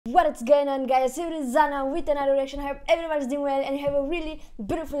What's going on, guys? Here is Zana with another reaction. I hope everyone's doing well and you have a really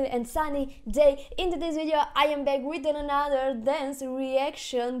beautiful and sunny day. In today's video I am back with another dance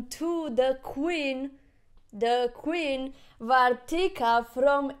reaction to the queen Vartika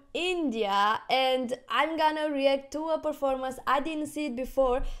from India, and I'm gonna react to a performance. I didn't see it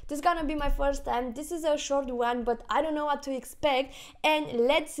before. This is gonna be my first time. This is a short one, but I don't know what to expect. And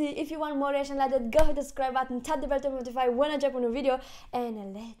let's see. If you want more reaction like that, go hit the subscribe button, tap the bell to notify when I drop on a video,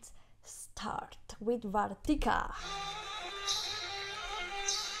 and let's start with Vartika.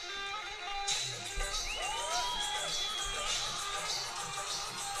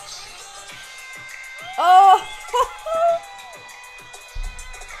 Oh!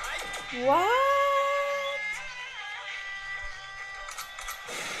 What?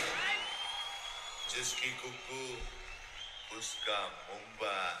 जिसकी कुकू उसका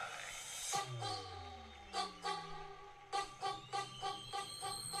Mumbai.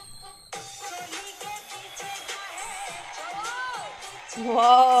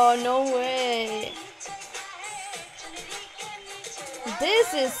 Whoa, no way.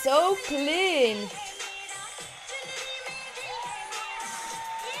 This is so clean.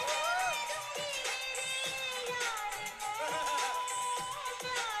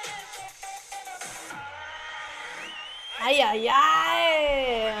 Ay, ay,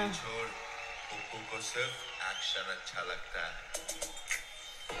 ay. छोड़, कुकू को सिर्फ action अच्छा लगता है.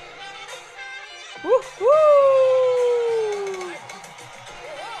 Woohoo!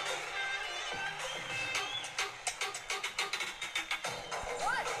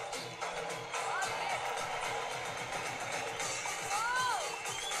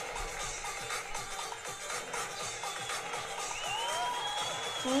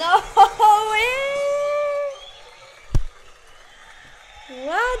 No way!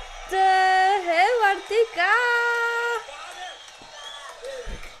 What the hell, Vartika?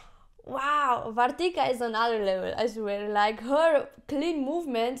 Wow, Vartika is another level, I swear. Like, her clean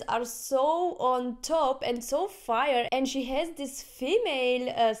movements are so on top and so fire, and she has this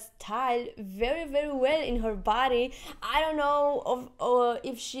female style very well in her body. I don't know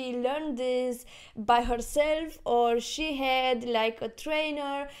if she learned this by herself or she had like a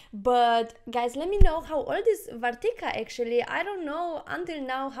trainer, but guys, let me know how old is Vartika actually. I don't know until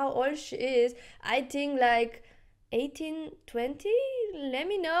now how old she is. I think like 18, 20. Let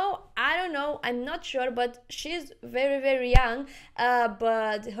me know. I don't know, I'm not sure, but she's very young,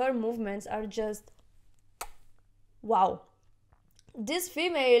 but her movements are just wow. These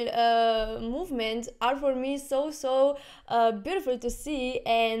female movements are for me so beautiful to see,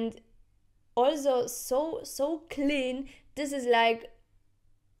 and also so clean. This is like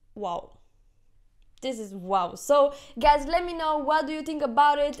wow. This is wow. So guys, let me know what do you think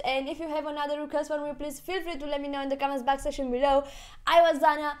about it, and if you have another request for me, please feel free to let me know in the comments box section below. I was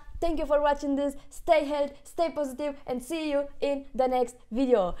Zana. Thank you for watching this. Stay healthy, stay positive, and see you in the next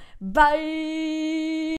video. Bye.